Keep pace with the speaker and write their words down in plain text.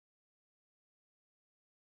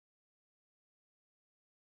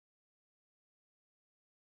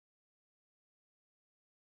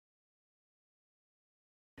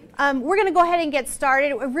We're going to go ahead and get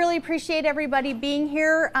started. I really appreciate everybody being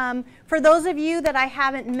here. For those of you that I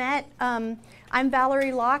haven't met, I'm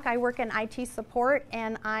Valerie Locke. I work in IT support,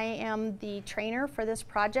 and I am the trainer for this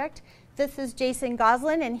project. This is Jason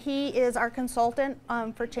Goslin, and he is our consultant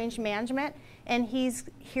for change management, and he's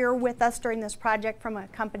here with us during this project from a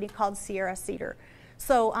company called Sierra Cedar.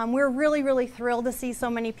 So we're really, really thrilled to see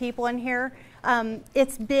so many people in here.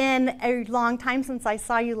 It's been a long time since I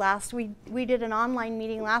saw you last. We did an online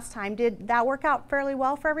meeting last time. Did that work out fairly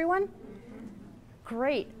well for everyone?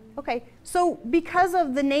 Great. Okay, so because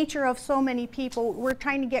of the nature of so many people, we're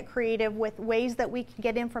trying to get creative with ways that we can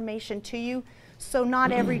get information to you. So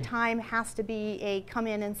not every time has to be a come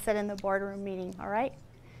in and sit in the boardroom meeting, all right?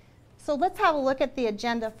 So let's have a look at the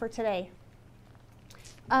agenda for today.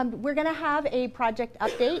 We're going to have a project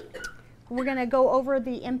update. We're going to go over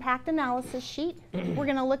the impact analysis sheet. We're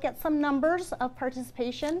going to look at some numbers of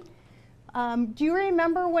participation. Do you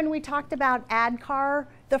remember when we talked about ADCAR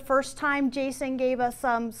the first time? Jason gave us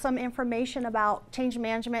some information about change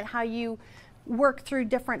management, how you work through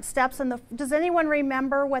different steps. And does anyone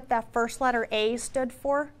remember what that first letter A stood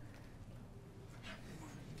for?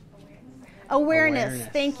 Awareness.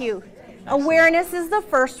 Thank you. Awareness is the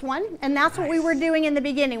first one, and that's what we were doing in the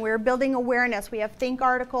beginning. We were building awareness. We have think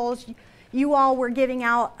articles. You all were giving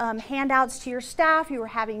out handouts to your staff. You were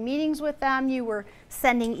having meetings with them. You were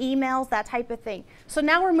sending emails, that type of thing. So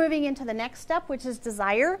now we're moving into the next step, which is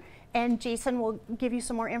desire, and Jason will give you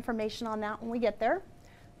some more information on that when we get there.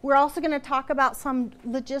 We're also going to talk about some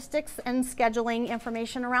logistics and scheduling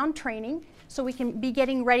information around training, so we can be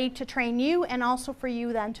getting ready to train you and also for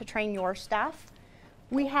you then to train your staff.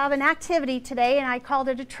 We have an activity today, and I called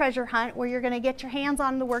it a treasure hunt, where you're going to get your hands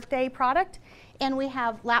on the Workday product. And we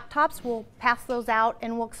have laptops. We'll pass those out,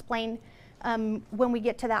 and we'll explain when we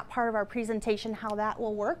get to that part of our presentation how that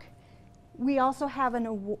will work. We also have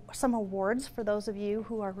some awards for those of you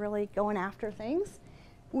who are really going after things.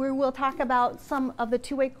 We will talk about some of the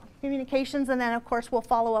two-way communications, and then, of course, we'll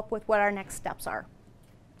follow up with what our next steps are.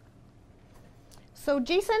 So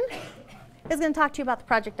Jason is going to talk to you about the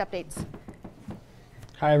project updates.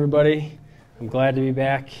 Hi, everybody. I'm glad to be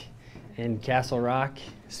back in Castle Rock,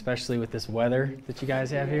 especially with this weather that you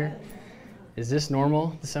guys have here. Is this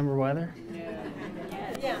normal December weather?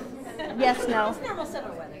 Yeah. Yes, no. It's normal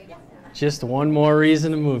summer weather, yeah. Just one more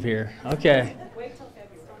reason to move here. Okay. Wait till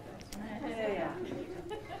February. Yeah.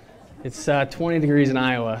 It's 20 degrees in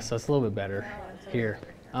Iowa, so it's a little bit better here.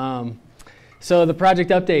 So the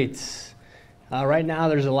project updates. Right now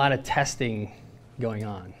there's a lot of testing going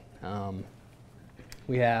on.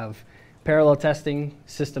 We have parallel testing,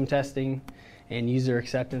 system testing, and user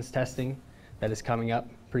acceptance testing that is coming up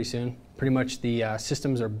pretty soon. Pretty much the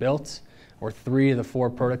systems are built, or 3 of the 4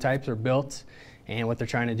 prototypes are built, and what they're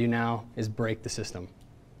trying to do now is break the system,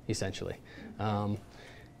 essentially.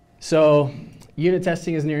 So unit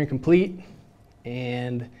testing is nearing complete,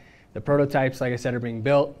 and the prototypes, like I said, are being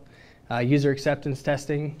built. User acceptance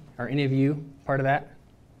testing, are any of you part of that?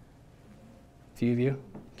 A few of you,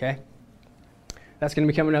 okay. That's going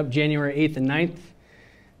to be coming up January 8th and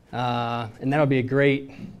 9th, and that'll be a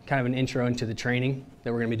great kind of an intro into the training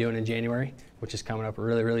that we're going to be doing in January, which is coming up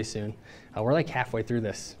really, really soon. We're like halfway through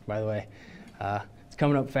this, by the way. It's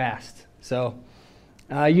coming up fast. So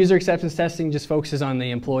user acceptance testing just focuses on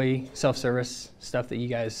the employee self-service stuff that you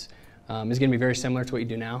guys is going to be very similar to what you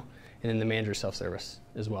do now, and then the manager self-service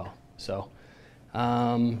as well. So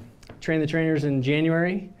train the trainers in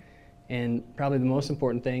January, and probably the most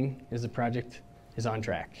important thing is the project is on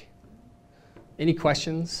track. Any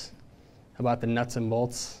questions about the nuts and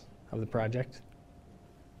bolts of the project?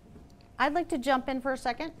 I'd like to jump in for a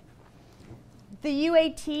second. The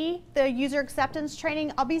UAT, the user acceptance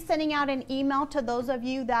training, I'll be sending out an email to those of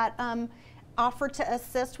you that offer to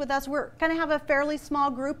assist with us. We're going to have a fairly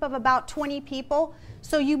small group of about 20 people,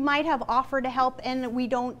 so you might have offered to help, and we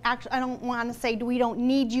don't actually, I don't want to say we don't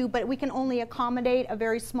need you, but we can only accommodate a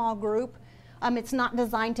very small group. It's not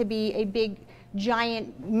designed to be a big,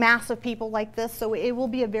 giant mass of people like this, so it will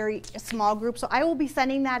be a very small group. So I will be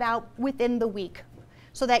sending that out within the week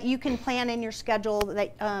so that you can plan in your schedule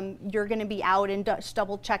that you're going to be out, and just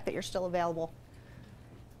double check that you're still available.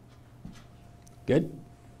 Good?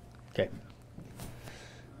 Okay.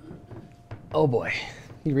 Oh boy.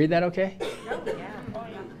 You read that okay?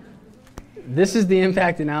 This is the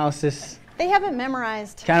impact analysis. They haven't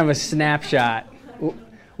memorized. Kind of a snapshot.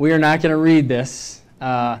 We are not going to read this.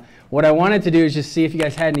 What I wanted to do is just see if you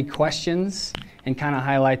guys had any questions and kind of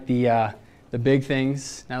highlight the big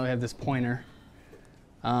things. Now we have this pointer.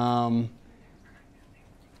 Kind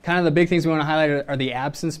of the big things we want to highlight are the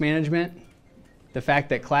absence management, the fact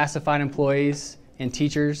that classified employees and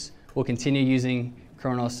teachers will continue using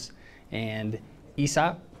Kronos and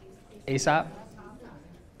ASOP?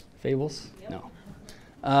 Fables?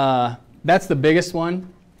 No. That's the biggest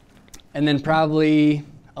one. And then probably,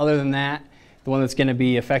 other than that, the one that's going to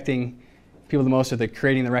be affecting people the most are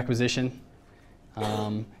creating the requisition.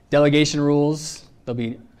 Delegation rules, there'll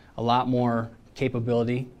be a lot more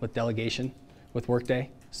capability with delegation with Workday,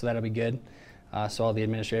 so that'll be good. So all the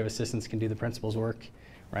administrative assistants can do the principal's work,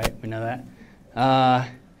 right? We know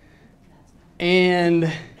that.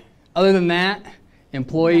 And other than that,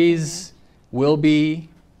 employees will be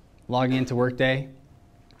logging into Workday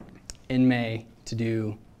in May to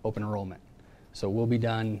do open enrollment. So we'll be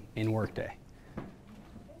done in Workday.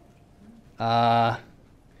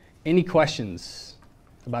 Any questions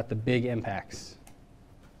about the big impacts?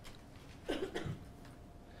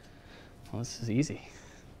 Well, this is easy.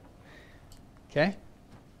 Okay?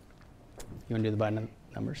 You want to do the button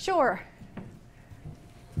numbers? Sure.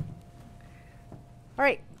 All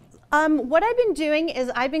right. What I've been doing is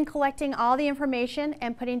I've been collecting all the information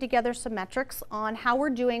and putting together some metrics on how we're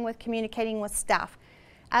doing with communicating with staff.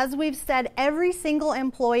 As we've said, every single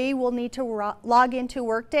employee will need to log into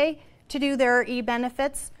Workday to do their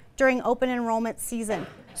e-benefits during open enrollment season.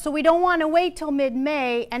 So we don't want to wait till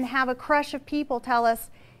mid-May and have a crush of people tell us,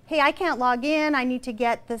 hey, I can't log in, I need to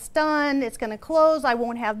get this done, it's going to close, I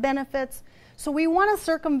won't have benefits. So we want to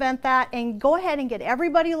circumvent that and go ahead and get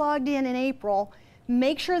everybody logged in April.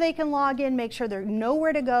 Make sure they can log in, make sure they know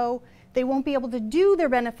where to go. They won't be able to do their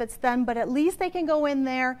benefits then, but at least they can go in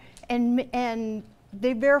there and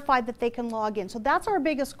they verify that they can log in. So that's our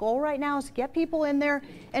biggest goal right now, is to get people in there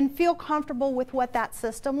and feel comfortable with what that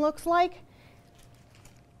system looks like.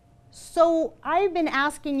 So I've been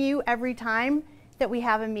asking you every time that we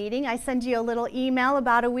have a meeting, I send you a little email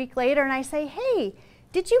about a week later and I say, hey,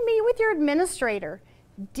 did you meet with your administrator?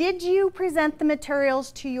 Did you present the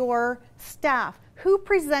materials to your staff? Who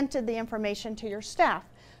presented the information to your staff?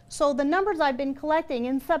 So the numbers I've been collecting,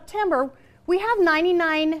 in September, we have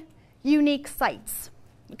 99 unique sites.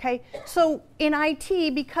 Okay, so in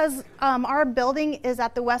IT, because our building is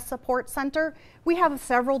at the West Support Center, we have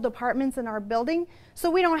several departments in our building, so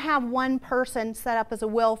we don't have one person set up as a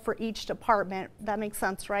WIL for each department. That makes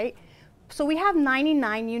sense, right? So we have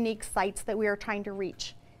 99 unique sites that we are trying to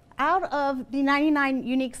reach. Out of the 99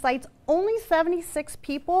 unique sites, only 76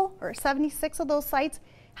 people, or 76 of those sites,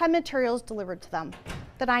 had materials delivered to them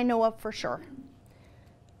that I know of for sure.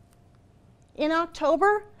 In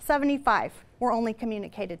October, 75 were only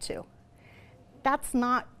communicated to. That's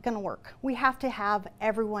not going to work. We have to have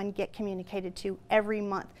everyone get communicated to every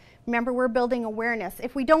month. Remember, we're building awareness.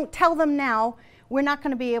 If we don't tell them now, we're not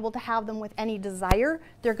going to be able to have them with any desire.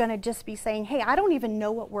 They're going to just be saying, hey, I don't even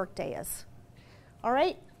know what Workday is. All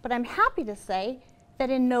right? But I'm happy to say that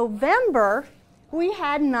in November, we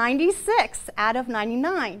had 96 out of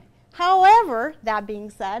 99. However, that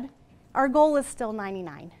being said, our goal is still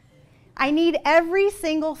 99. I need every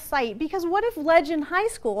single site, because what if Legend High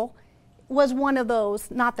School was one of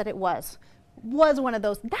those, not that it was one of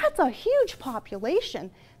those. That's a huge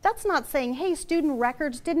population. That's not saying, hey, student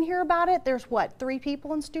records didn't hear about it. There's what, 3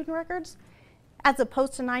 people in student records? As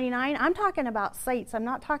opposed to 99, I'm talking about sites. I'm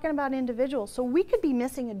not talking about individuals. So we could be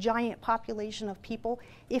missing a giant population of people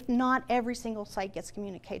if not every single site gets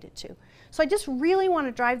communicated to. So I just really want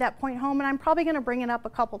to drive that point home, and I'm probably going to bring it up a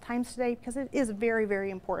couple times today because it is very, very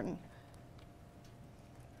important.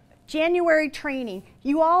 January training.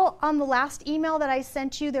 You all, on the last email that I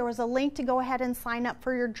sent you, there was a link to go ahead and sign up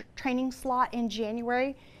for your training slot in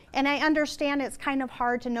January. And I understand it's kind of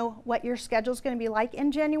hard to know what your schedule is going to be like in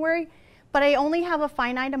January, but I only have a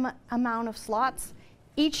finite amount of slots.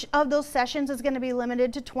 Each of those sessions is going to be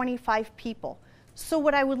limited to 25 people. So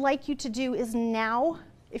what I would like you to do is now,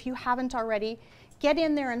 if you haven't already, get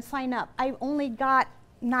in there and sign up. I've only got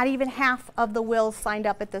not even half of the WILS signed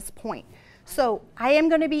up at this point. So I am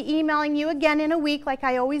going to be emailing you again in a week like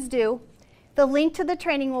I always do. The link to the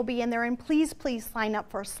training will be in there, and please, please sign up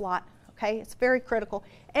for a slot. Okay, it's very critical.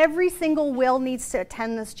 Every single WIL needs to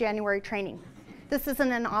attend this January training. This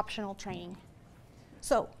isn't an optional training.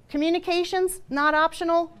 So communications, not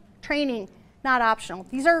optional. Training, not optional.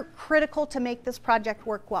 These are critical to make this project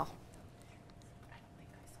work well.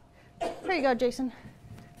 Here you go, Jason.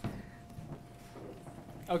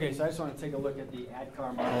 Okay, so I just want to take a look at the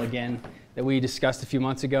ADCAR model again that we discussed a few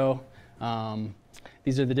months ago.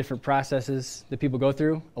 These are the different processes that people go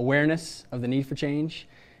through. Awareness of the need for change.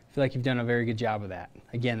 I feel like you've done a very good job of that.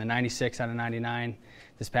 Again, the 96 out of 99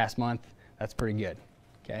 this past month, that's pretty good.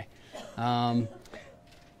 Okay.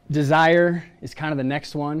 Desire is kind of the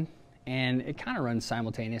next one, and it kind of runs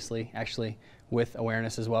simultaneously, actually, with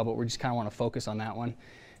awareness as well, but we just kind of want to focus on that one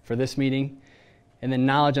for this meeting. And then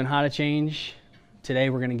knowledge on how to change. Today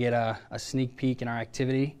we're going to get a sneak peek in our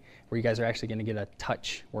activity where you guys are actually going to get a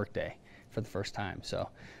touch workday for the first time. So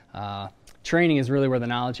training is really where the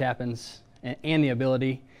knowledge happens and the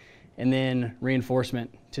ability, and then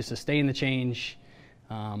reinforcement to sustain the change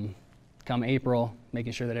come April,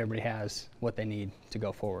 making sure that everybody has what they need to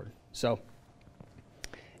go forward. So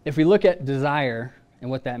if we look at desire and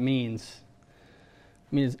what that means,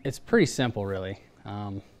 I mean, it's pretty simple, really.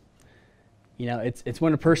 You know, it's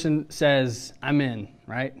when a person says, I'm in,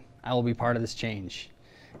 right? I will be part of this change.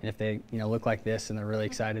 And if they, you know, look like this and they're really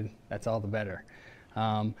excited, that's all the better.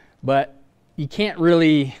 But you can't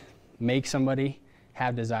really make somebody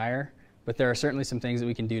have desire, but there are certainly some things that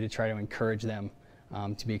we can do to try to encourage them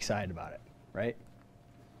to be excited about it, right?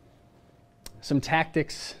 Some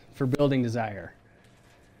tactics for building desire.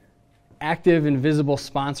 Active and visible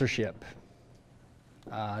sponsorship.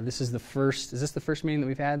 Is this the first meeting that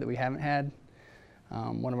we've had that we haven't had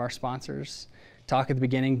one of our sponsors talk at the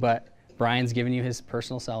beginning, but Brian's given you his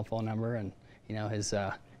personal cell phone number and, you know,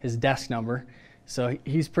 his desk number. So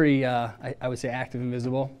he's pretty, I would say, active and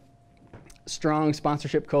visible. Strong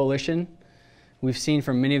sponsorship coalition. We've seen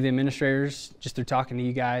from many of the administrators, just through talking to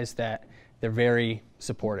you guys, that they're very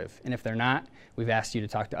supportive. And if they're not, we've asked you to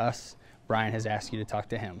talk to us. Brian has asked you to talk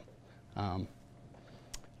to him.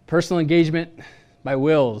 Personal engagement by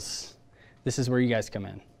WILS. This is where you guys come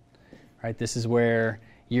in. Right? This is where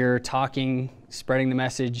you're talking, spreading the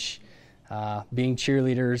message, being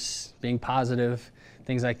cheerleaders, being positive,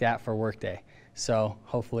 things like that for Workday. So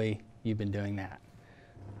hopefully you've been doing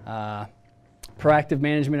that. Proactive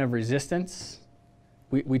management of resistance.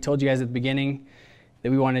 We told you guys at the beginning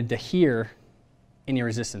that we wanted to hear any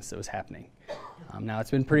resistance that was happening. Now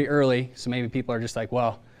it's been pretty early, so maybe people are just like,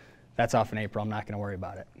 well, that's off in April, I'm not going to worry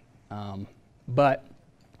about it. But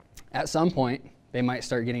at some point, they might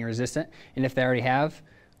start getting resistant, and if they already have,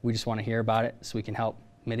 we just want to hear about it so we can help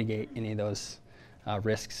mitigate any of those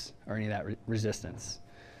risks or any of that resistance.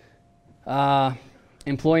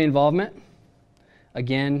 Employee involvement.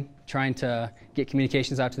 Again, trying to get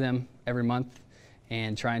communications out to them every month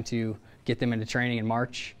and trying to get them into training in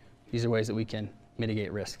March. These are ways that we can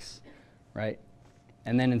mitigate risks, right?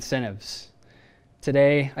 And then incentives.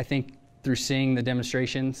 Today, I think through seeing the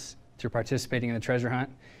demonstrations, through participating in the treasure hunt,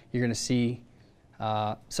 you're going to see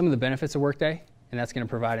some of the benefits of Workday, and that's going to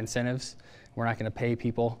provide incentives. We're not going to pay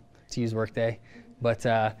people to use Workday, but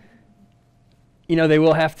you know, they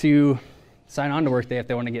will have to sign on to Workday if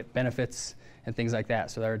they want to get benefits and things like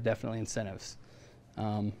that. So there are definitely incentives.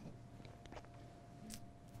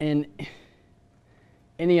 And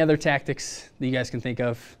any other tactics that you guys can think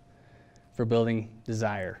of for building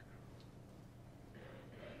desire?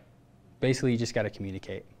 Basically, you just got to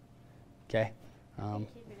communicate. Okay. Keeping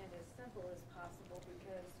it as simple as possible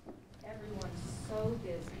because everyone's so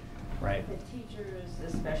busy. Right. The teachers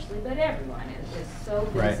especially, but everyone is so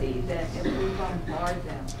busy Right. that if we bombard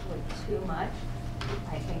them with too much,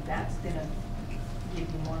 I think that's going to give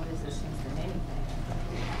you more resistance than anything.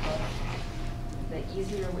 But the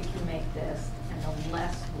easier we can make this and the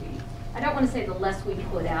less I don't want to say the less we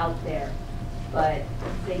put out there, but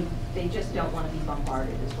they just don't want to be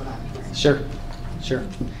bombarded is what I'm hearing. Sure. Sure.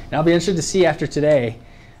 And I'll be interested to see after today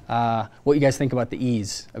what you guys think about the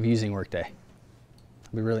ease of using Workday.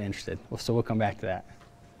 I'll be really interested. So we'll come back to that.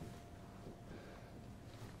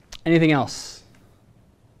 Anything else?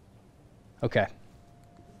 Okay.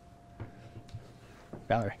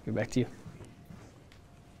 Valerie, get back to you.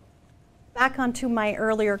 Back onto my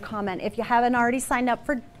earlier comment. If you haven't already signed up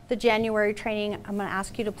for the January training, I'm going to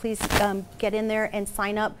ask you to please get in there and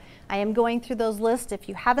sign up. I am going through those lists. If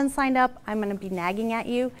you haven't signed up, I'm going to be nagging at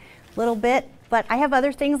you a little bit, but I have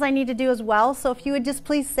other things I need to do as well. So if you would just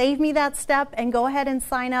please save me that step and go ahead and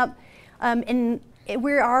sign up. And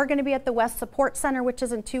we are going to be at the West Support Center, which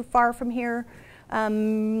isn't too far from here. Let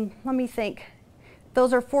me think.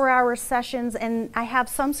 Those are 4-hour sessions, and I have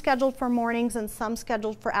some scheduled for mornings and some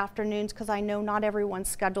scheduled for afternoons because I know not everyone's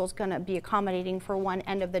schedule is going to be accommodating for one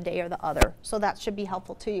end of the day or the other. So that should be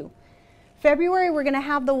helpful to you. February, we're going to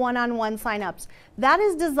have the one-on-one sign-ups. That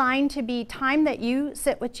is designed to be time that you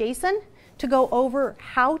sit with Jason to go over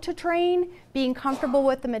how to train, being comfortable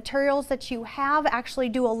with the materials that you have, actually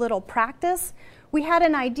do a little practice. We had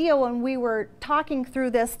an idea when we were talking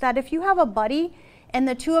through this that if you have a buddy and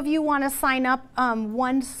the two of you want to sign up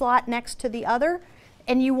one slot next to the other,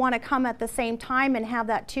 and you want to come at the same time and have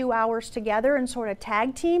that 2 hours together and sort of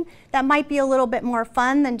tag team, that might be a little bit more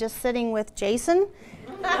fun than just sitting with Jason.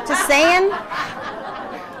 Just saying.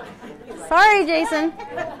 Sorry, Jason.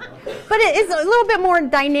 But it is a little bit more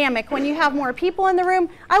dynamic when you have more people in the room.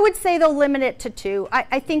 I would say they'll limit it to 2.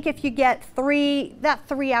 I think if you get 3, that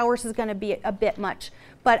 3 hours is going to be a bit much.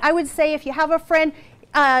 But I would say if you have a friend,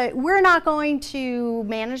 we're not going to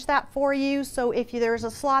manage that for you. So if there's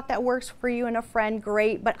a slot that works for you and a friend,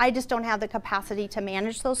 great. But I just don't have the capacity to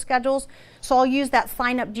manage those schedules. So I'll use that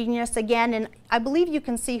Sign Up Genius again. And I believe you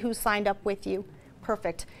can see who signed up with you.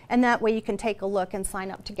 Perfect. And that way you can take a look and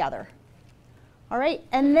sign up together. All right.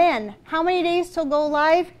 And then how many days till go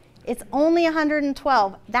live? It's only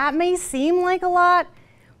 112. That may seem like a lot,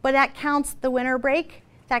 but that counts the winter break.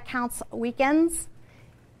 That counts weekends.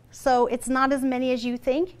 So it's not as many as you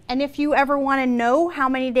think. And if you ever want to know how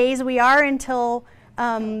many days we are until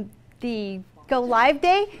the go live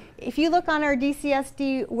day, if you look on our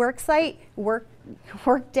DCSD work site,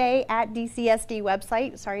 Workday at DCSD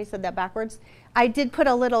website, sorry I said that backwards, I did put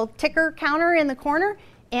a little ticker counter in the corner,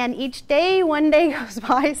 and each day, 1 day goes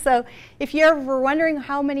by. So if you're ever wondering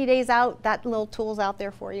how many days out, that little tool's out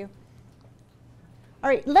there for you. All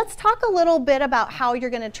right, let's talk a little bit about how you're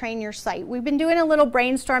going to train your site. We've been doing a little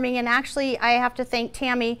brainstorming, and actually I have to thank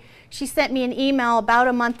Tammy. She sent me an email about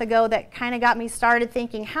a month ago that kind of got me started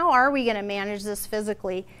thinking, how are we going to manage this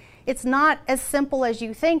physically? It's not as simple as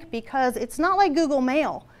you think, because it's not like Google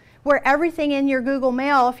Mail, where everything in your Google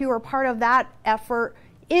Mail, if you were part of that effort,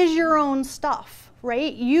 is your own stuff,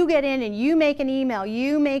 right? You get in and you make an email,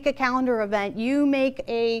 you make a calendar event, you make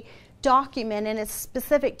a document, and it's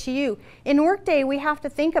specific to you. In Workday, we have to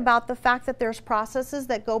think about the fact that there's processes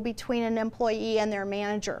that go between an employee and their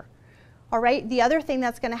manager. All right, the other thing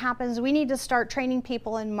that's going to happen is we need to start training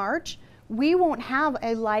people in March. We won't have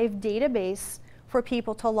a live database for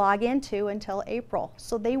people to log into until April,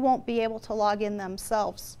 so they won't be able to log in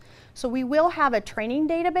themselves. So we will have a training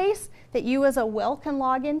database that you as a WIL can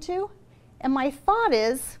log into, and my thought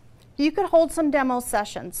is you could hold some demo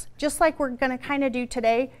sessions, just like we're going to kind of do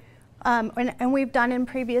today. And we've done in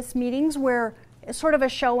previous meetings, where it's sort of a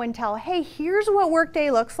show and tell. Hey, here's what Workday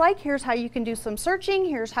looks like. Here's how you can do some searching.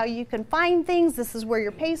 Here's how you can find things. This is where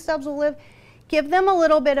your pay stubs will live. Give them a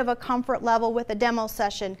little bit of a comfort level with a demo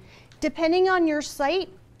session. Depending on your site,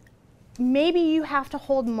 maybe you have to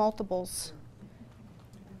hold multiples.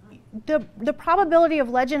 The probability of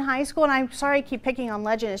Legend High School, and I'm sorry I keep picking on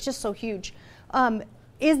Legend, it's just so huge,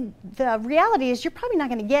 the reality is you're probably not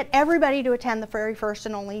going to get everybody to attend the very first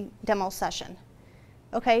and only demo session.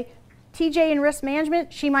 Okay, TJ in risk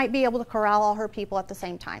management, she might be able to corral all her people at the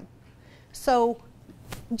same time. So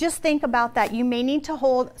just think about that. You may need to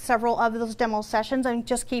hold several of those demo sessions and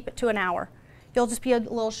just keep it to an hour. You'll just be a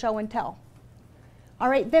little show and tell. All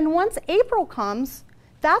right, then once April comes,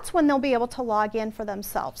 that's when they'll be able to log in for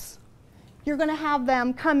themselves. You're going to have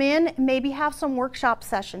them come in, maybe have some workshop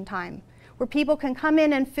session time, where people can come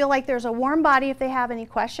in and feel like there's a warm body if they have any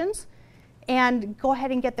questions, and go ahead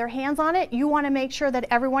and get their hands on it. You want to make sure that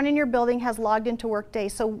everyone in your building has logged into Workday,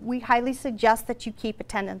 so we highly suggest that you keep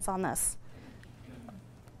attendance on this.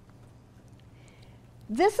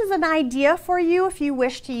 This is an idea for you if you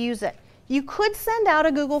wish to use it. You could send out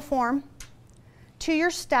a Google form to your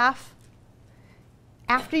staff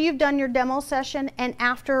after you've done your demo session and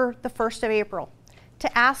after the 1st of April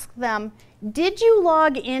to ask them, did you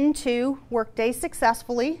log into Workday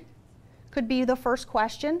successfully? Could be the first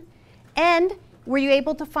question. And were you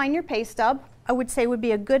able to find your pay stub? I would say would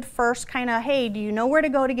be a good first kind of, hey, do you know where to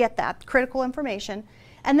go to get that critical information?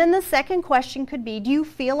 And then the second question could be, do you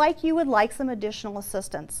feel like you would like some additional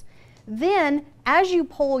assistance? Then, as you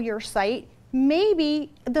poll your site,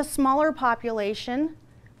 maybe the smaller population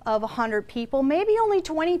of 100 people, maybe only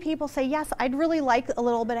 20 people say, yes, I'd really like a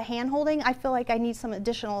little bit of hand-holding. I feel like I need some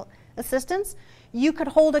additional assistance. You could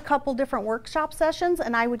hold a couple different workshop sessions,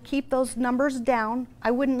 and I would keep those numbers down.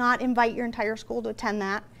 I would not invite your entire school to attend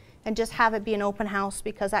that and just have it be an open house,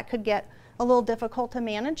 because that could get a little difficult to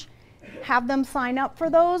manage. Have them sign up for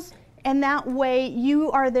those, and that way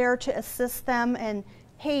you are there to assist them. And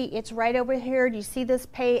hey, it's right over here. Do you see this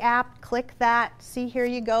pay app? Click that. See, here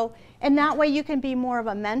you go. And that way you can be more of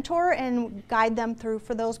a mentor and guide them through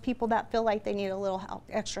for those people that feel like they need a little help,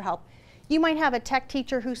 extra help. You might have a tech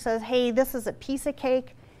teacher who says, hey, this is a piece of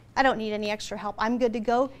cake. I don't need any extra help. I'm good to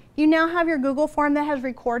go. You now have your Google form that has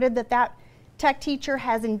recorded that that tech teacher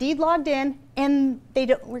has indeed logged in and they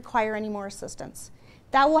don't require any more assistance.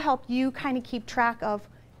 That will help you kind of keep track of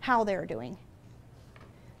how they're doing.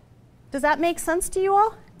 Does that make sense to you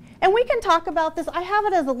all? And we can talk about this. I have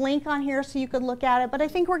it as a link on here so you could look at it, but I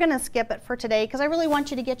think we're going to skip it for today because I really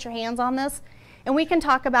want you to get your hands on this. And we can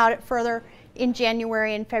talk about it further in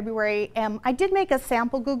January and February. I did make a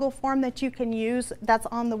sample Google form that you can use that's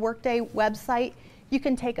on the Workday website. you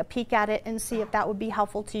can take a peek at it and see if that would be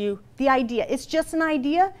helpful to you. The idea, it's just an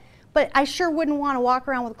idea, but I sure wouldn't want to walk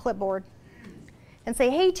around with a clipboard and say,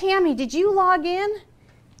 hey, Tammy, did you log in?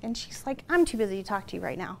 And she's like, I'm too busy to talk to you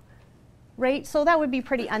right now, right? So that would be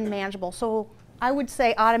pretty unmanageable. So I would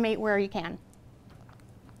say automate where you can.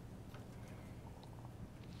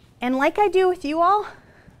 And like I do with you all,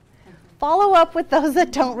 follow up with those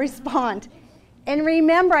that don't respond. And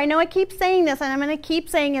remember, I know I keep saying this, and I'm going to keep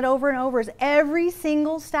saying it over and over, is every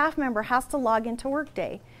single staff member has to log into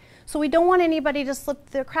Workday. So we don't want anybody to slip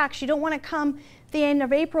through the cracks. You don't want to come the end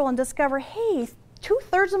of April and discover, hey,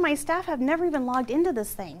 2/3 of my staff have never even logged into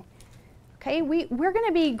this thing. Okay, we're going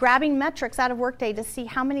to be grabbing metrics out of Workday to see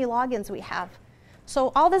how many logins we have.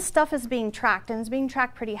 So all this stuff is being tracked, and it's being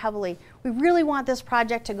tracked pretty heavily. We really want this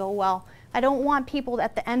project to go well. I don't want people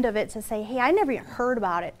at the end of it to say, hey, I never even heard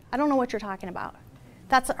about it. I don't know what you're talking about.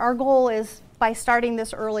 That's our goal, is by starting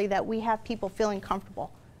this early that we have people feeling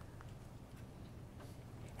comfortable.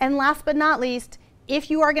 And last but not least, if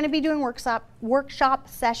you are going to be doing workshop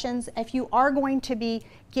sessions, if you are going to be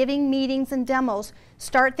giving meetings and demos,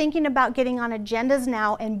 start thinking about getting on agendas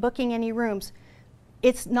now and booking any rooms.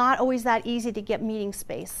 It's not always that easy to get meeting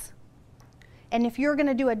space. And if you're going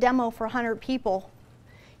to do a demo for 100 people,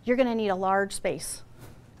 you're going to need a large space.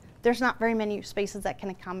 There's not very many spaces that can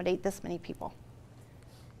accommodate this many people.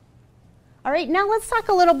 All right, now let's talk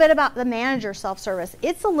a little bit about the manager self-service.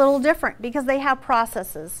 It's a little different because they have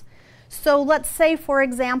processes. So let's say, for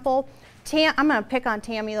example, I'm going to pick on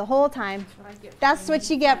Tammy the whole time. That's what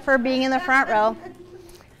you get for being in the front row.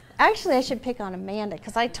 Actually, I should pick on Amanda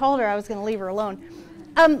because I told her I was going to leave her alone.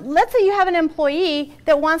 Let's say you have an employee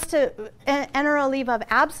that wants to enter a leave of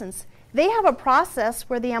absence. They have a process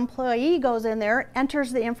where the employee goes in there,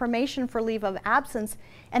 enters the information for leave of absence,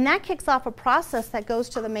 and that kicks off a process that goes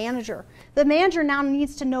to the manager. The manager now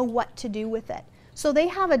needs to know what to do with it. So they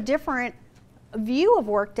have a different view of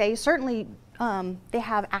Workday. Certainly they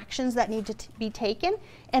have actions that need to be taken,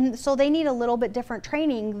 and so they need a little bit different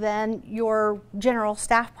training than your general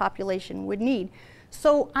staff population would need.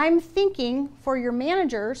 So I'm thinking for your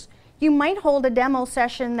managers, you might hold a demo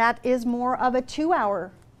session that is more of a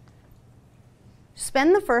 2-hour.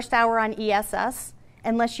 Spend the first hour on ESS,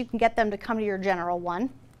 unless you can get them to come to your general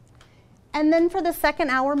one. And then for the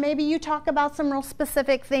second hour, maybe you talk about some real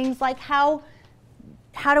specific things like how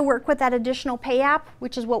to work with that additional pay app,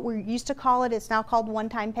 which is what we used to call it. It's now called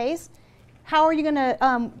one-time pays. How are you going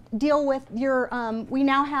to deal with your, we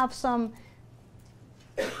now have some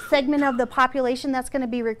segment of the population that's going to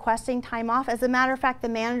be requesting time off. As a matter of fact, the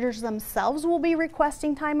managers themselves will be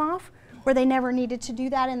requesting time off, where they never needed to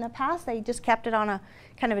do that in the past. They just kept it on a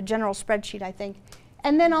kind of a general spreadsheet, I think.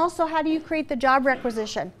 And then also, how do you create the job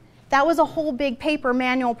requisition? That was a whole big paper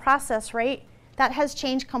manual process, right? That has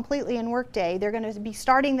changed completely in Workday. They're going to be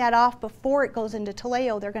starting that off before it goes into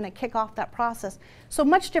Taleo. They're going to kick off that process. So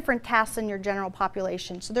much different tasks than your general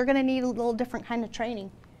population. So they're going to need a little different kind of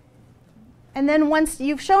training. And then once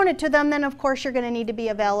you've shown it to them, then of course you're going to need to be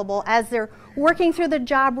available as they're working through the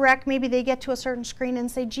job rec. Maybe they get to a certain screen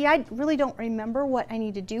and say, gee, I really don't remember what I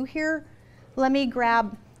need to do here. Let me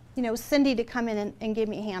grab, Cindy to come in and give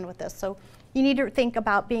me a hand with this. So you need to think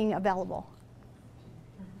about being available.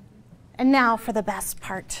 And now for the best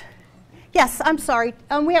part. Yes, I'm sorry.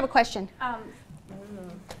 We have a question. I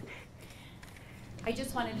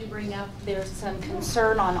just wanted to bring up, there's some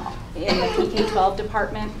concern in the PK-12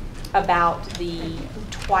 department about the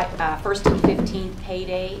first and 15th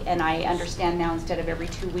payday, and I understand now instead of every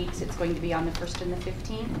 2 weeks, it's going to be on the 1st and the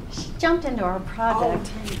 15th. She jumped into our project.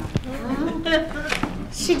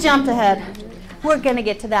 She jumped ahead. We're going to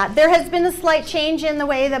get to that. There has been a slight change in the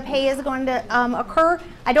way the pay is going to occur.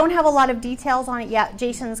 I don't have a lot of details on it yet.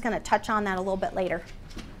 Jason is going to touch on that a little bit later.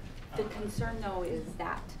 The concern, though, is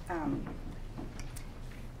that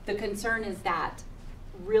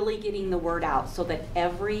really getting the word out so that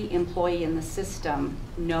every employee in the system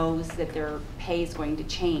knows that their pay is going to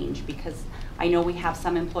change, because I know we have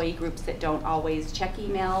some employee groups that don't always check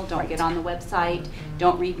email, don't get on the website,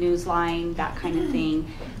 don't read Newsline, that kind of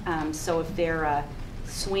thing. So if they're a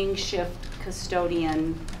swing shift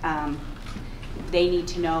custodian, they need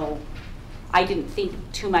to know. I didn't think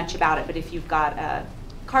too much about it, but if you've got a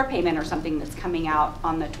car payment or something that's coming out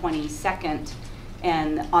on the 22nd,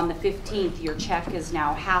 and on the 15th your check is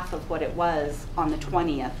now half of what it was on the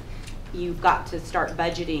 20th, you've got to start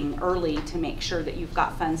budgeting early to make sure that you've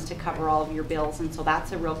got funds to cover all of your bills. And so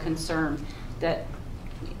that's a real concern that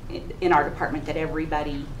in our department, that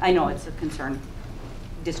everybody, I know it's a concern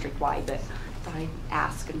district-wide, but I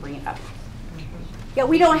ask and bring it up. Yeah,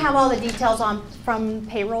 we don't have all the details on from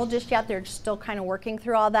payroll just yet. They're still kind of working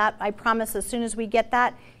through all that. I promise as soon as we get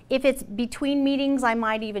that, if it's between meetings, I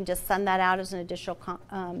might even just send that out as an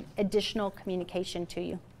additional communication to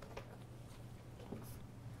you.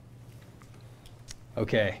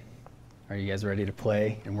 Okay, are you guys ready to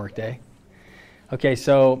play in Workday? Okay,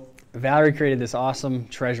 so Valerie created this awesome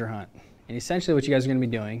treasure hunt. And essentially what you guys are going to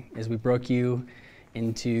be doing is we broke you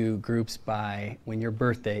into groups by when your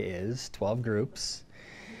birthday is, 12 groups.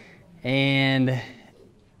 And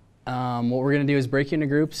what we're going to do is break you into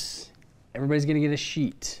groups. Everybody's going to get a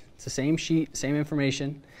sheet. It's the same sheet, same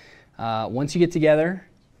information. Once you get together,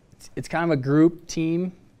 it's kind of a group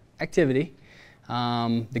team activity.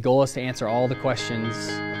 The goal is to answer all the questions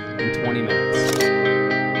in 20 minutes.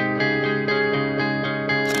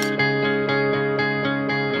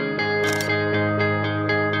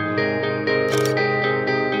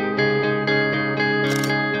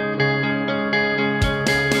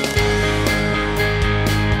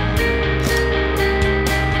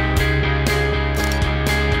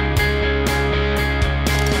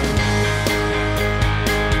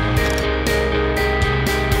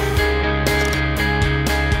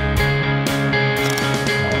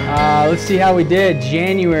 Let's see how we did.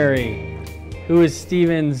 January. Who is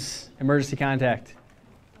Steven's emergency contact?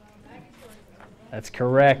 That's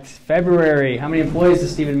correct. February. How many employees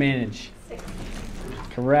does Steven manage? 6.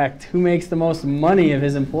 Correct. Who makes the most money of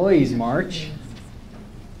his employees? March.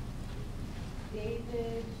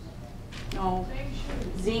 David. No.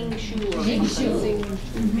 Zing Shu.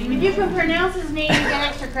 If you can pronounce his name, you get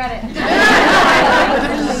extra credit.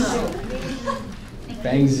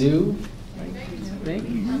 Bang Zhu.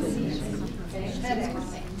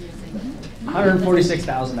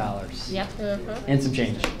 $146,000. Yep. And some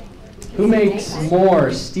change. Who makes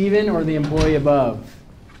more, Steven or the employee above?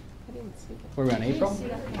 What are we on, April?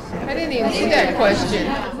 I didn't even see that question.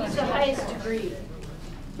 Who's the highest degree?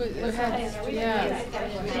 Yeah.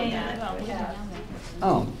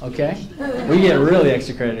 Oh, okay. We get really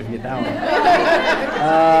extra credit if you get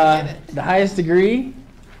that one. The highest degree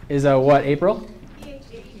is a what, April?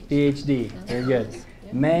 PhD. Very good.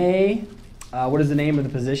 May, what is the name of the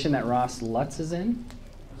position that Ross Lutz is in?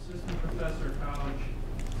 Assistant Professor of College.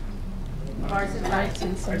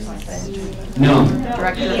 No.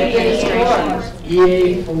 Director of Administration.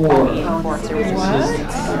 EA4.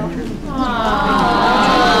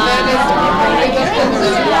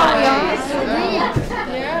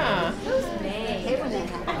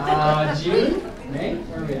 June? May?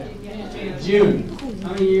 Where are we at? June.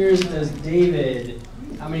 How many years does David,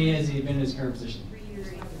 how many has he been in his current position? 3 years.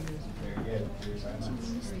 Very good. 3 years, 5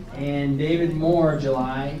 months. And David Moore,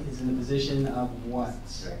 July, is in the position of what?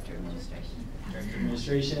 Director of Administration. Director of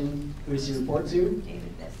Administration. Who does he report to?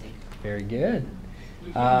 David Bessick. Very good.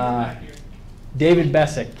 David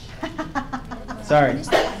Bessick. Sorry.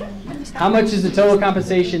 How much is the total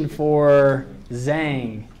compensation for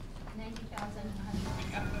Zhang?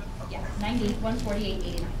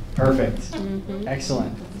 148.89. Perfect.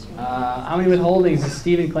 Excellent. How many withholdings is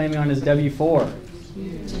Steven claiming on his W-4?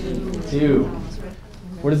 2.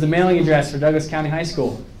 What is the mailing address for Douglas County High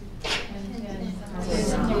School?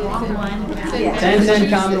 1010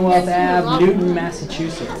 Commonwealth Ave, Newton,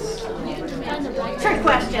 Massachusetts. Trick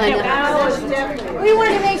question. We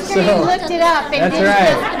wanted to make sure you looked it up. And That's didn't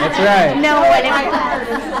right. just That's right. know what it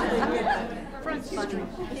was.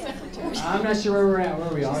 I'm not sure where we're at. Where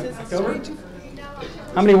are we on? October?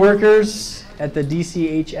 How many workers at the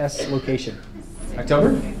DCHS location?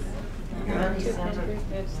 October?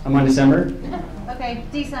 I'm on December? Okay,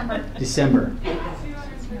 December. December.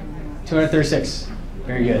 236.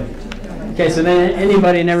 Very good. Okay, so then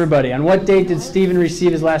anybody and everybody. On what date did Steven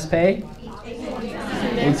receive his last pay?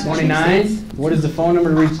 8/29. What is the phone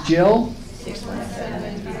number to reach Jill?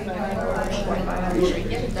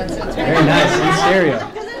 Very nice. In stereo.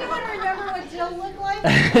 Does anyone remember what Jill looked like?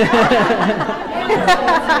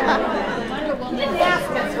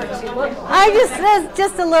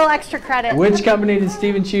 Just a little extra credit. Which company did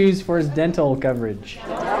Steven choose for his dental coverage?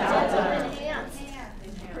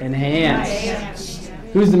 Enhance.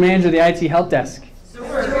 Who's the manager of the IT help desk?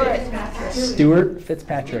 Stuart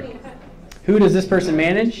Fitzpatrick. Who does this person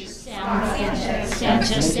manage?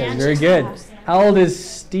 Sanchez. Very good. How old is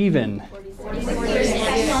Steven? 10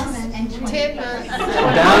 months.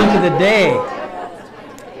 Down to the day.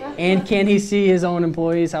 And can he see his own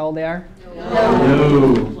employees, how old they are?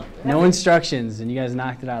 No. No instructions, and you guys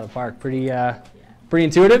knocked it out of the park. Pretty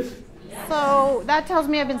intuitive? So that tells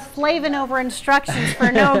me I've been slaving over instructions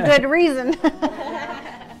for no good reason. You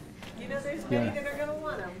know, there's many that are going to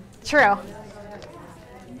want them. True.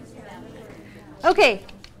 Okay,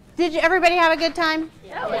 Did everybody have a good time?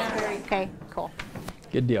 Yeah. Okay, cool.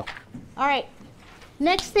 Good deal. All right.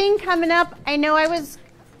 Next thing coming up, I know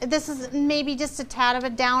this is maybe just a tad of a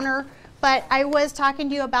downer, but I was talking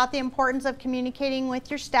to you about the importance of communicating with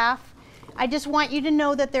your staff. I just want you to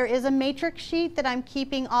know that there is a matrix sheet that I'm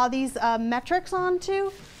keeping all these metrics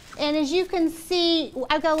onto. And as you can see,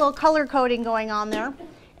 I've got a little color coding going on there.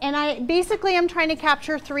 And I'm trying to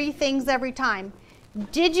capture 3 things every time.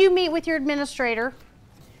 Did you meet with your administrator?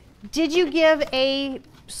 Did you give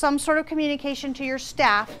some sort of communication to your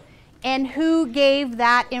staff? And who gave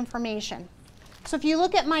that information? So if you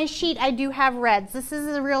look at my sheet, I do have reds. This is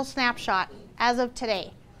a real snapshot as of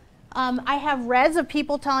today. I have reds of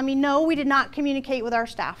people telling me, no, we did not communicate with our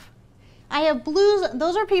staff. I have blues.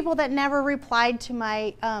 Those are people that never replied to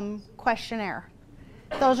my questionnaire.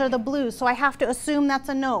 Those are the blues. So I have to assume that's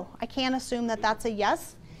a no. I can't assume that that's a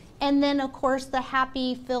yes. And then, of course, the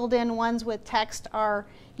happy filled in ones with text are,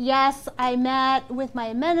 yes, I met with my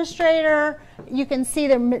administrator. You can see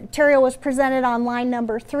the material was presented on line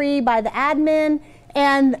number 3 by the admin.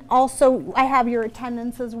 And also, I have your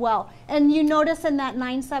attendance as well. And you notice in that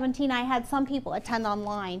 917, I had some people attend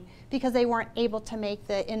online because they weren't able to make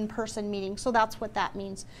the in-person meeting. So that's what that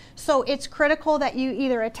means. So it's critical that you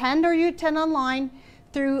either attend or you attend online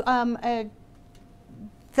through,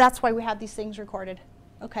 that's why we have these things recorded.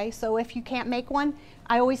 Okay, so if you can't make one,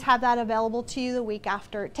 I always have that available to you the week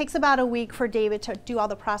after. It takes about a week for David to do all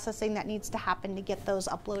the processing that needs to happen to get those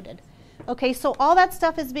uploaded. Okay, so all that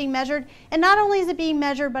stuff is being measured, and not only is it being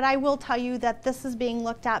measured, but I will tell you that this is being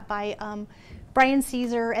looked at by Brian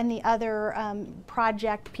Caesar and the other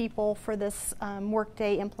project people for this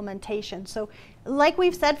Workday implementation. So like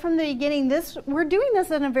we've said from the beginning, we're doing this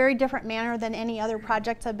in a very different manner than any other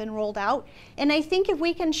projects have been rolled out. And I think if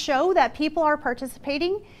we can show that people are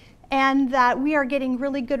participating and that we are getting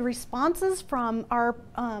really good responses from our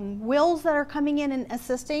WILS that are coming in and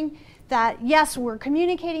assisting, that yes, we're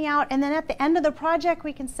communicating out, and then at the end of the project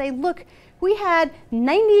we can say, look, we had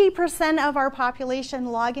 98% of our population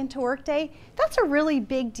log into Workday. That's a really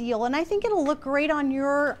big deal, and I think it'll look great on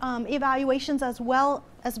your evaluations as well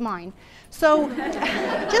as mine. So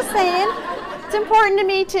just saying, it's important to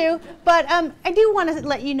me too, but I do want to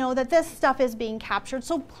let you know that this stuff is being captured.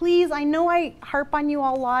 So please, I know I harp on you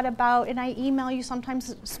a lot about, and I email you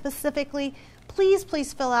sometimes specifically, please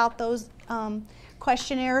fill out those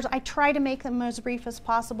questionnaires. I try to make them as brief as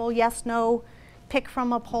possible, yes, no, pick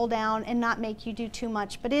from a pull down, and not make you do too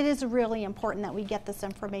much, but it is really important that we get this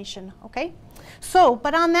information, okay? So,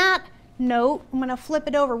 but on that note, I'm going to flip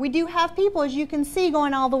it over. We do have people, as you can see,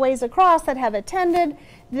 going all the ways across that have attended.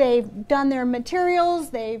 They've done their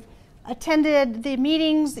materials, they've attended the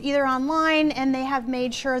meetings either online, and they have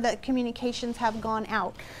made sure that communications have gone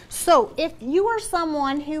out. So if you are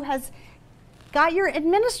someone who has got your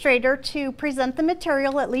administrator to present the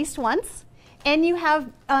material at least once, and you have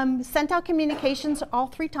sent out communications all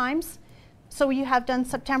 3 times, so you have done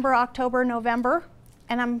September, October, November,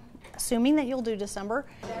 and I'm assuming that you'll do December.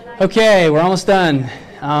 Okay, we're almost done.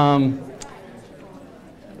 From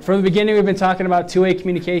the beginning, we've been talking about 2-way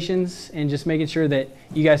communications and just making sure that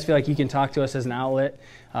you guys feel like you can talk to us as an outlet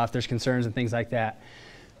if there's concerns and things like that.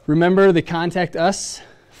 Remember, the Contact Us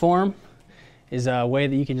form is a way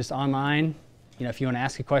that you can just online, if you want to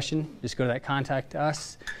ask a question, just go to that Contact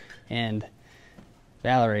Us, and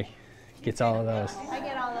Valerie gets all of those. I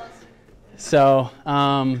get all those. So,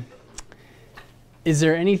 is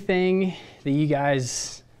there anything that you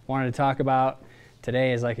guys wanted to talk about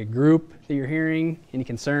today as like a group that you're hearing? Any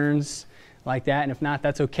concerns like that? And if not,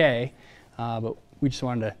 that's okay. But we just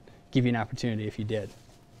wanted to give you an opportunity if you did.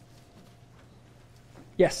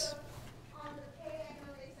 Yes? On the pay, I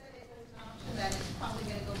know they said there's an option that it's probably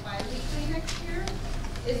going to go bi-weekly next year.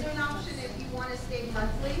 Is there an option if you want to stay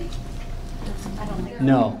monthly? I don't think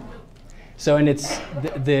No. So, and it's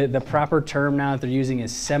the proper term now that they're using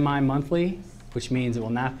is semi-monthly, which means it will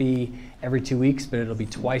not be every 2 weeks, but it'll be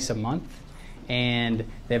twice a month. And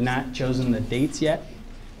they have not chosen the dates yet.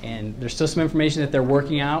 And there's still some information that they're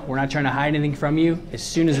working out. We're not trying to hide anything from you. As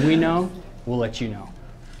soon as we know, we'll let you know.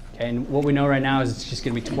 Okay? And what we know right now is it's just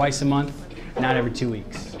going to be twice a month, not every 2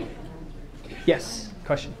 weeks. Yes?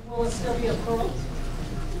 Question? Will it still be accrual?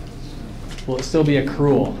 Will it still be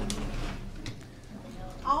accrual?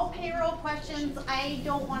 all payroll questions, I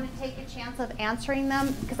don't want to take a chance of answering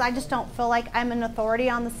them because I just don't feel like I'm an authority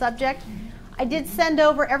on the subject. I did send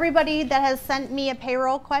over everybody that has sent me a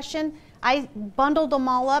payroll question. I bundled them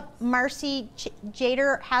all up. Marcy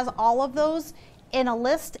Jader has all of those in a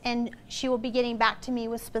list, and she will be getting back to me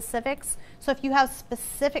with specifics. So if you have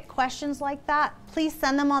specific questions like that, please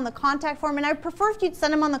send them on the contact form. And I prefer if you'd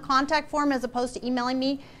send them on the contact form as opposed to emailing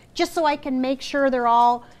me, just so I can make sure they're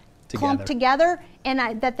all clumped together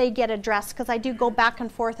and that they get addressed, because I do go back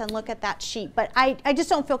and forth and look at that sheet. But I just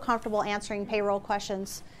don't feel comfortable answering payroll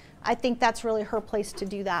questions. I think that's really her place to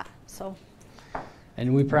do that. So.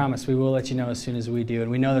 And we promise we will let you know as soon as we do. And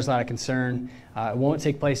we know there's a lot of concern. It won't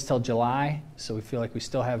take place till July, so we feel like we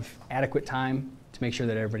still have adequate time to make sure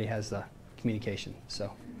that everybody has the communication.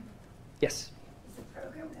 So, yes? Is the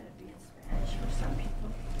program going to be in Spanish for some people?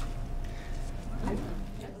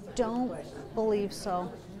 Don't believe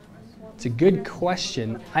so. It's a good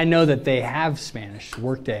question. I know that they have Spanish,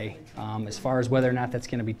 Workday. As far as whether or not that's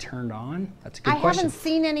going to be turned on, that's a good question. I haven't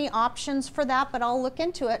seen any options for that, but I'll look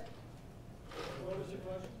into it.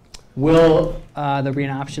 Will there be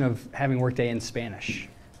an option of having Workday in Spanish?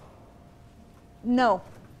 No.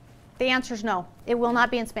 The answer is no. It will not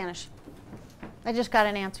be in Spanish. I just got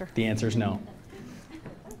an answer. The answer is no.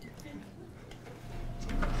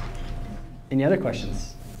 Any other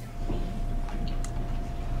questions?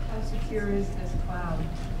 How secure is this cloud?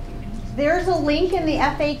 There's a link in the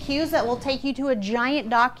FAQs that will take you to a giant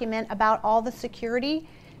document about all the security.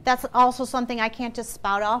 That's also something I can't just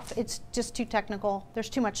spout off. It's just too technical. There's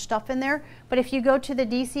too much stuff in there. But if you go to the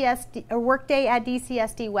DCSD or Workday at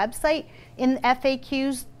DCSD website, in the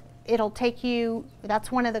FAQs, it'll take you,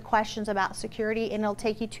 that's one of the questions about security, and it'll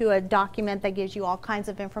take you to a document that gives you all kinds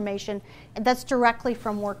of information. And that's directly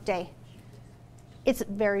from Workday. It's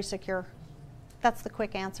very secure. That's the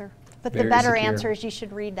quick answer. But the better answer is you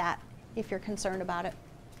should read that if you're concerned about it.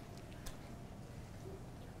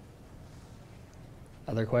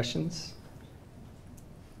 Other questions?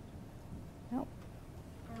 Nope.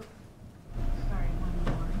 Sorry, one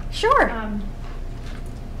more. Sure.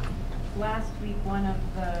 Last week, one of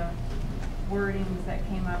the wordings that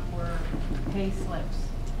came up were pay slips,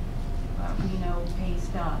 pay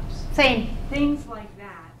stubs. Same. Things like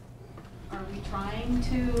that. Are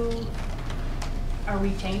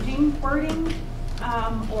we changing wording?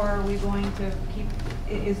 Or are we going to keep,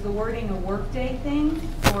 is the wording a Workday thing,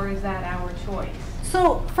 or is that our choice?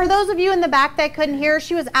 So for those of you in the back that couldn't hear,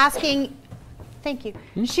 she was asking, thank you.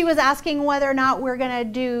 She was asking whether or not we're going to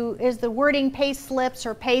do, is the wording pay slips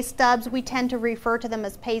or pay stubs? We tend to refer to them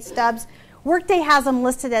as pay stubs. Workday has them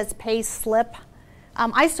listed as pay slip.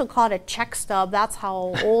 I still call it a check stub. That's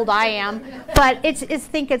how old I am. But I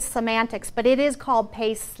think it's semantics. But it is called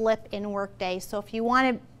pay slip in Workday. So if you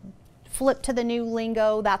want to flip to the new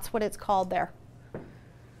lingo, that's what it's called there.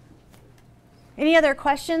 Any other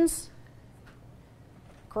questions?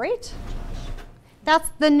 Great. That's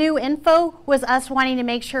the new info, was us wanting to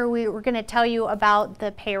make sure we were going to tell you about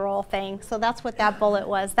the payroll thing. So that's what that bullet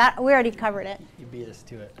was. That we already covered it. You beat us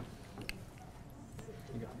to it.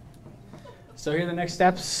 So here are the next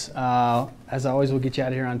steps. As always, we'll get you out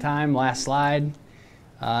of here on time. Last slide.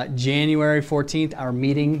 January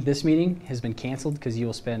 14th, this meeting has been canceled because you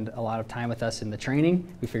will spend a lot of time with us in the training.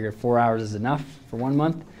 We figured 4 hours is enough for 1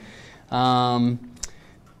 month.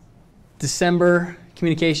 December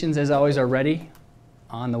communications, as always, are ready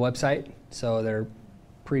on the website. So they're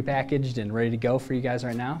pre-packaged and ready to go for you guys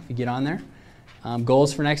right now if you get on there.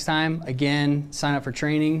 Goals for next time, again, sign up for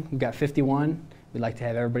training. We've got 51. We'd like to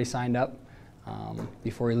have everybody signed up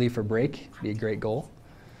before we leave for break. It'd be a great goal.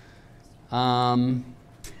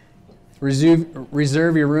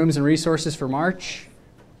 Reserve your rooms and resources for March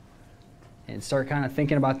and start kind of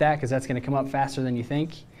thinking about that, because that's going to come up faster than you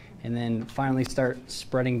think. And then finally start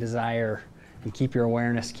spreading desire and keep your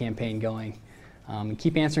awareness campaign going. And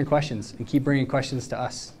keep answering questions and keep bringing questions to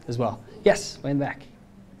us as well. Yes, way in the back.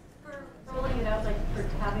 For rolling it out, like for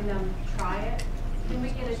having them try it, can we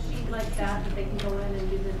get a sheet like that they can go in and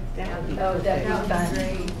do the? That would be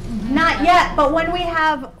great. Not yet, but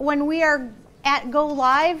when we are at Go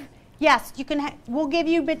Live, yes, you can. We'll give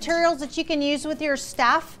you materials that you can use with your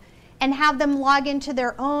staff and have them log into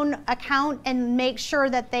their own account and make sure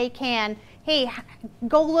that they can, hey,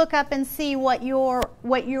 go look up and see what your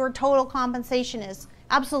total compensation is.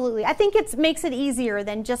 Absolutely. I think it makes it easier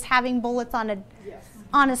than just having bullets on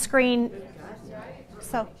a screen.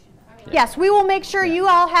 So, yes, we will make sure you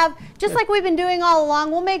all have, just like we've been doing all along,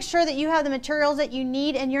 we'll make sure that you have the materials that you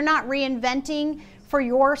need and you're not reinventing for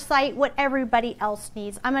your site what everybody else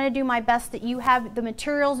needs. I'm going to do my best that you have the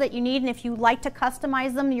materials that you need, and if you'd like to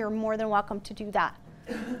customize them, you're more than welcome to do that.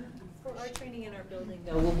 For our training in our building,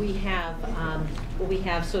 though, will we have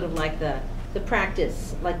sort of like the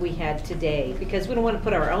practice like we had today? Because we don't want to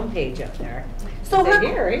put our own page up there. So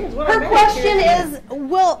her question is,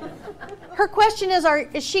 her question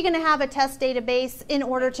is she going to have a test database in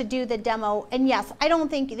order to do the demo? And yes, I don't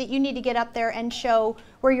think that you need to get up there and show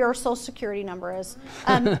where your social security number is.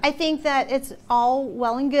 I think that it's all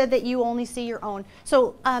well and good that you only see your own.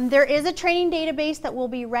 So there is a training database that will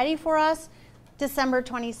be ready for us December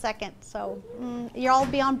 22nd. So you'll all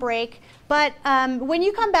be on break. But when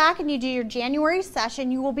you come back and you do your January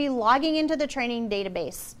session, you will be logging into the training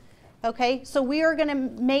database. Okay, so we are going to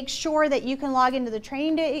make sure that you can log into the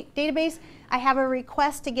training database. I have a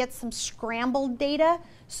request to get some scrambled data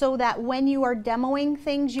so that when you are demoing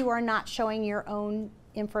things, you are not showing your own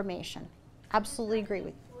information. Absolutely agree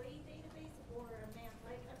with you. Employee database or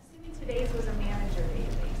I'm assuming today's was a manager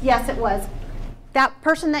database. Yes, it was. That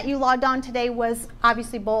person that you logged on today was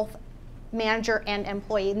obviously both manager and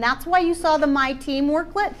employee, and that's why you saw the My Team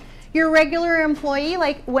worklet. Your regular employee,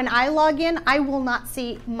 like when I log in, I will not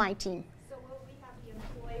see my team. So will we have the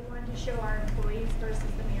employee one to show our employees versus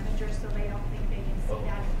the manager so they don't think they can see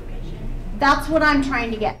that information? That's what I'm trying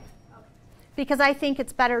to get. Okay. Because I think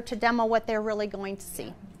it's better to demo what they're really going to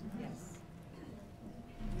see. Yes.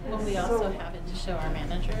 Will we also have it to show our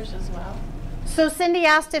managers as well? So Cindy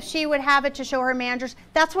asked if she would have it to show her managers.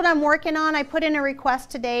 That's what I'm working on. I put in a request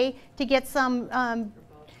today to get some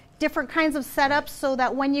different kinds of setups so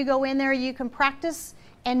that when you go in there you can practice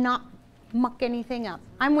and not muck anything up.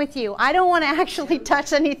 I'm with you. I don't want to actually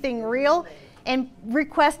touch anything real and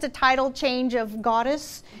request a title change of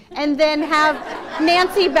goddess and then have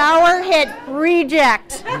Nancy Bauer hit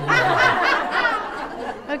reject.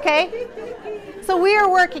 Okay? So we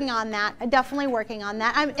are working on that, definitely working on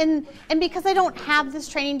that. And because I don't have this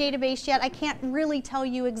training database yet, I can't really tell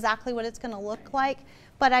you exactly what it's going to look like.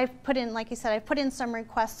 But I've put in, like you said, I've put in some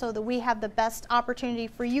requests so that we have the best opportunity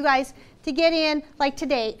for you guys to get in, like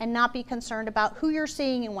today, and not be concerned about who you're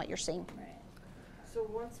seeing and what you're seeing. So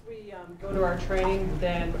once we go to our training,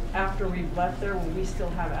 then after we've left there, will we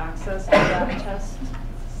still have access to that test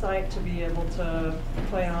site to be able to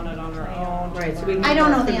play on it on our own? Right, so we can I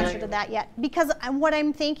don't know the answer to that yet, because what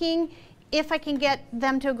I'm thinking, if I can get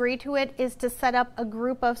them to agree to it, is to set up a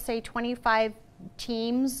group of, say, 25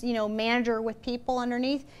 teams, you know, manager with people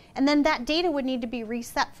underneath, and then that data would need to be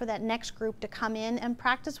reset for that next group to come in and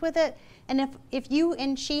practice with it. And if you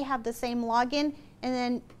and she have the same login, and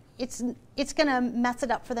then it's going to mess it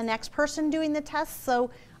up for the next person doing the test. So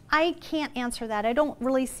I can't answer that. I don't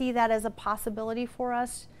really see that as a possibility for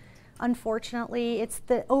us. Unfortunately, it's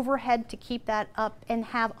the overhead to keep that up and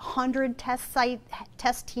have 100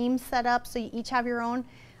 test teams set up so you each have your own.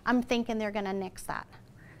 I'm thinking they're going to nix that.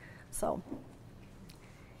 So.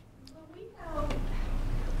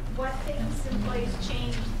 What things employees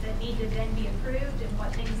change that need to then be approved and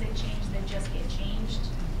what things they change that just get changed?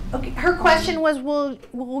 Okay, her question was,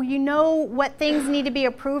 will you know what things need to be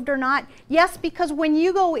approved or not? Yes, because when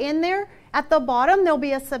you go in there, at the bottom, there'll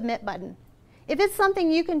be a submit button. If it's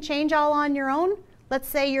something you can change all on your own, let's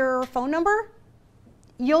say your phone number,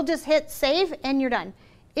 you'll just hit save and you're done.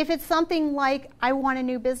 If it's something like, I want a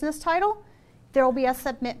new business title, there will be a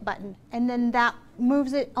submit button, and then that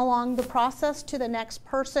moves it along the process to the next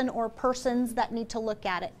person or persons that need to look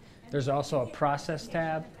at it. There's also a process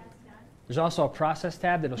tab. There's also a process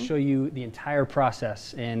tab that'll show you the entire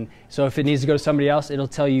process, and so if it needs to go to somebody else, it'll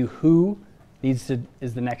tell you who is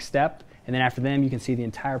the next step, and then after them you can see the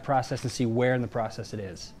entire process and see where in the process it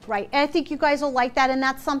is. Right, and I think you guys will like that, and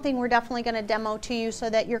that's something we're definitely going to demo to you so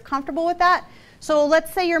that you're comfortable with that. So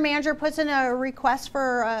let's say your manager puts in a request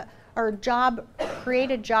for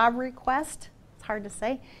create a job request. It's hard to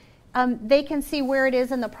say. They can see where it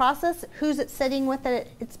is in the process, who's it sitting with, that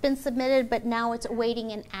it's been submitted, but now it's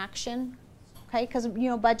awaiting an action. Okay, because you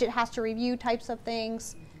know budget has to review types of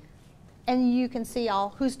things, and you can see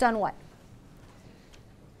all who's done what.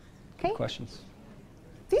 Okay. Questions?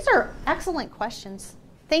 These are excellent questions.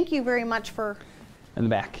 Thank you very much for in the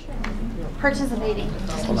back participating.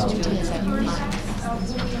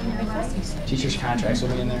 Teachers' contracts will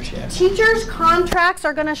be in there. Yeah. Teachers' contracts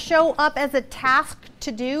are going to show up as a task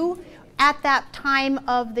to do at that time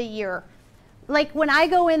of the year. Like when I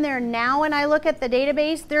go in there now and I look at the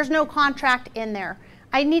database, there's no contract in there.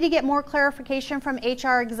 I need to get more clarification from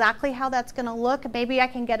HR exactly how that's going to look. Maybe I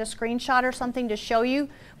can get a screenshot or something to show you,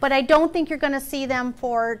 but I don't think you're going to see them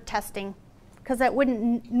for testing, because that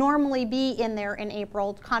wouldn't normally be in there in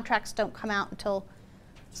April. Contracts don't come out until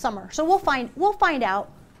summer. So we'll find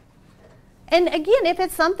out. And again, if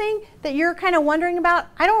it's something that you're kind of wondering about,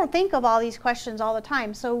 I don't think of all these questions all the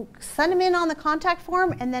time. So send them in on the contact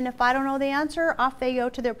form, and then if I don't know the answer, off they go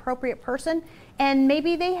to the appropriate person. And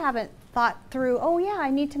maybe they haven't thought through, oh yeah, I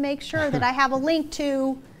need to make sure that I have a link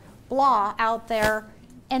to blah out there,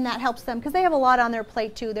 and that helps them because they have a lot on their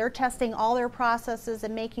plate too. They're testing all their processes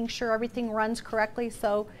and making sure everything runs correctly.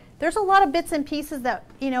 So there's a lot of bits and pieces that,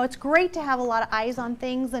 it's great to have a lot of eyes on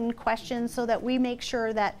things and questions so that we make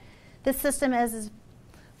sure that the system is as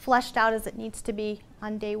fleshed out as it needs to be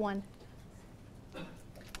on day one.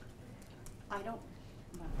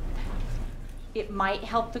 It might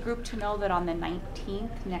help the group to know that on the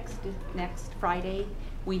 19th, next Friday,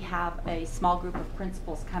 we have a small group of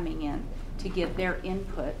principals coming in to give their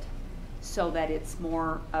input so that it's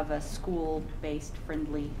more of a school-based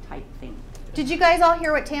friendly type thing. Did you guys all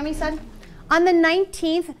hear what Tammy said? On the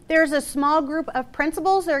 19th, there's a small group of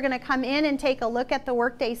principals that are going to come in and take a look at the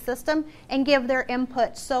Workday system and give their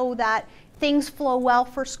input so that things flow well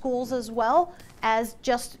for schools as well as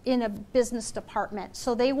just in a business department.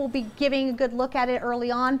 So they will be giving a good look at it early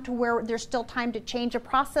on to where there's still time to change a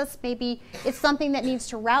process. Maybe it's something that needs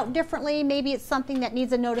to route differently. Maybe it's something that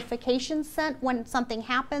needs a notification sent when something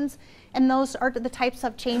happens. And those are the types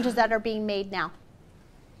of changes that are being made now.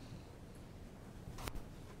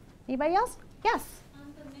 Anybody else? Yes?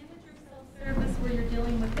 The manager self-service where you're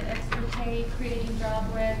dealing with the extra pay, creating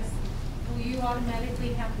job recs, will you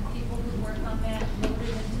automatically have the people who work on that loaded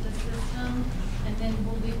into the system? And then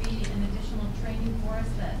will there be an additional training for us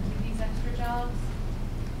that do these extra jobs?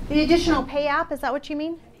 The additional pay app, is that what you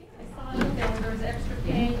mean? I saw that there was extra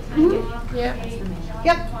pay, time off, create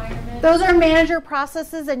job requirements. Those are manager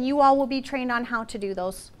processes and you all will be trained on how to do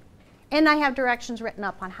those. And I have directions written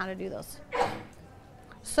up on how to do those.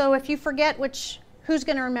 So if you forget who's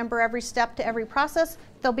going to remember every step to every process,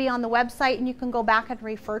 they'll be on the website and you can go back and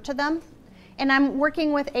refer to them. And I'm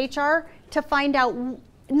working with HR to find out,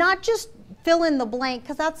 not just fill in the blank,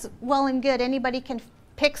 because that's well and good. Anybody can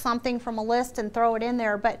pick something from a list and throw it in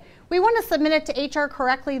there, but we want to submit it to HR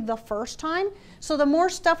correctly the first time. So the more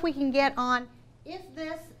stuff we can get on, if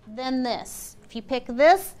this, then this. If you pick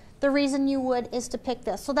this, the reason you would is to pick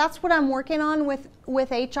this. So that's what I'm working on with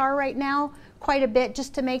HR right now, quite a bit,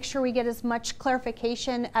 just to make sure we get as much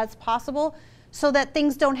clarification as possible so that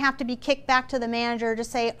things don't have to be kicked back to the manager to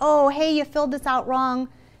say, oh, hey, you filled this out wrong.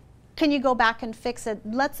 Can you go back and fix it?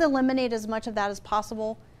 Let's eliminate as much of that as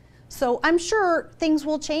possible. So I'm sure things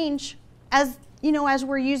will change as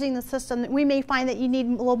we're using the system. We may find that you need a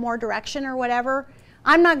little more direction or whatever.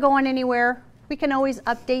 I'm not going anywhere. We can always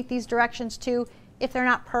update these directions too. If they're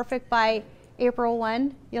not perfect by April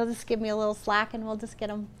 1, you'll just give me a little slack and we'll just get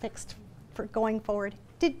them fixed for going forward.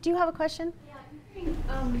 Do you have a question?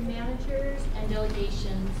 Managers and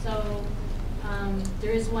delegation. So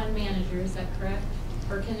there is one manager, is that correct?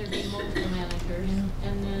 Or can there be multiple managers?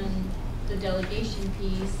 And then the delegation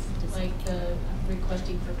piece, like the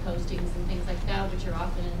requesting for postings and things like that, which are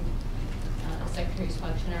often a secretary's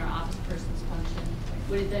function or an office person's function.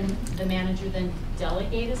 Would then the manager then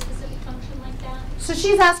delegate a specific function like that? So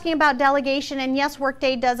she's asking about delegation, and yes,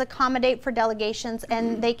 Workday does accommodate for delegations,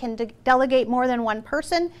 and they can delegate more than one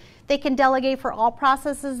person. They can delegate for all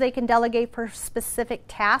processes. They can delegate for specific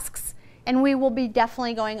tasks, and we will be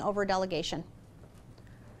definitely going over delegation.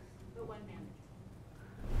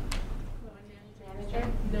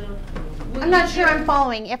 No. I'm not sure I'm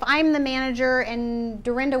following. If I'm the manager and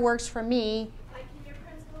Dorinda works for me. Like your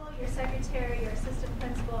principal, your secretary, your assistant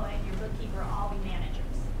principal, and your bookkeeper all be managers.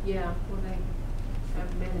 Yeah, well, they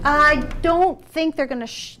have managers. I don't think they're going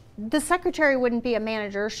to, the secretary wouldn't be a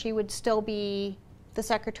manager. She would still be the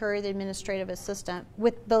secretary, the administrative assistant,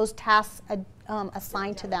 with those tasks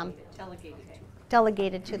assigned to them.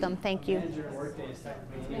 Delegated to them, thank you. Manager at Workday is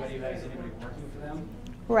technically anybody who has anybody working for them.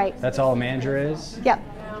 Right. That's all a manager is. Yep.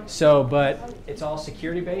 So, but it's all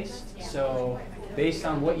security based. So based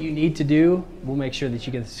on what you need to do, we'll make sure that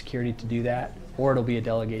you get the security to do that, or it'll be a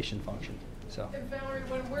delegation function. So. And Valerie,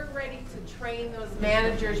 when we're ready to train those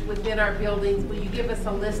managers within our buildings, will you give us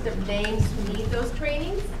a list of names who need those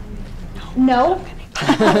trainings? No.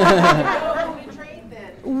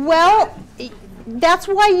 Well, that's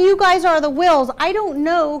why you guys are the WILS. I don't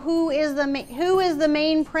know who is the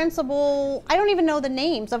main principal. I don't even know the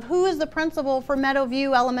names of who is the principal for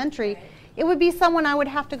Meadowview Elementary. It would be someone I would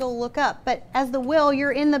have to go look up. But as the WIL,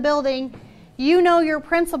 you're in the building. You know your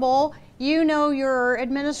principal. You know your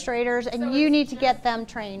administrators, and so you need to get them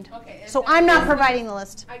trained. Okay, so I'm not providing the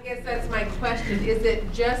list. I guess that's my question. Is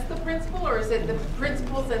it just the principal, or is it the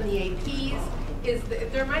principals and the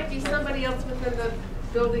APs? There might be somebody else within the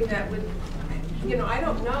building that would, I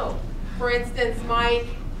don't know. For instance, my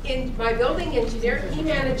building engineer, he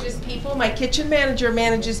manages people. My kitchen manager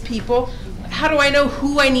manages people. How do I know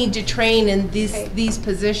who I need to train in these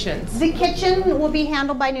positions? The kitchen will be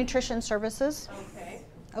handled by nutrition services. Okay.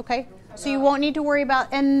 Okay, so you won't need to worry about,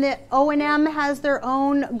 and the O&M has their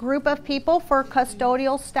own group of people for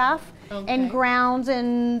custodial staff and grounds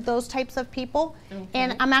and those types of people.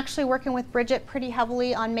 And I'm actually working with Bridget pretty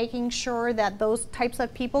heavily on making sure that those types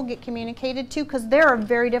of people get communicated to, because they're a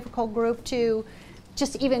very difficult group to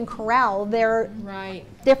just even corral. They're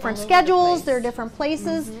different schedules, they're different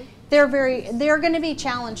places. They're going to be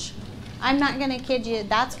challenged. I'm not going to kid you.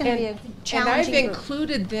 That's going to be a challenging And I've group.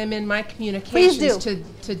 included them in my communications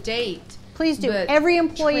to date. Please do. But Every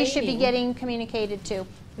employee should be training- getting communicated to.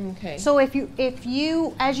 Okay. So if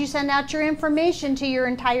you, as you send out your information to your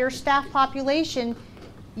entire staff population,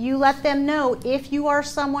 you let them know if you are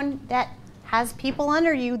someone that has people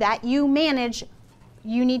under you that you manage,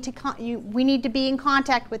 you need to we need to be in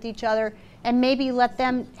contact with each other, and maybe let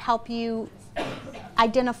them help you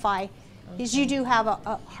identify, because you do have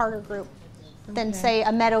a harder group than say a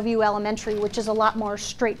Meadowview Elementary, which is a lot more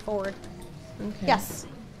straightforward. Okay. Yes.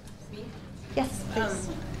 Yes, please.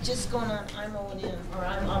 Just going on, I'm O&M, or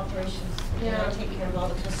I'm operations, and I Yeah. take care of all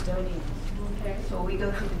the custodians. Okay. So we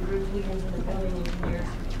go through the group meetings and the building engineers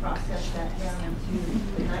process that down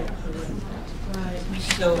to the night crew. Right.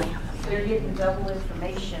 So they're getting double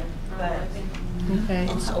information, but Okay.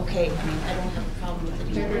 it's okay. I mean, I don't have a problem with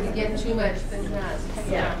it Better to either. get too much than not.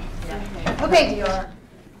 Yeah. Okay.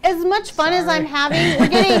 As much fun as I'm having, we're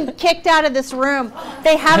getting kicked out of this room.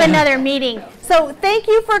 They have another meeting. So thank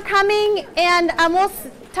you for coming, and we'll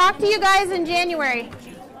talk to you guys in January.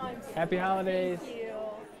 Happy holidays.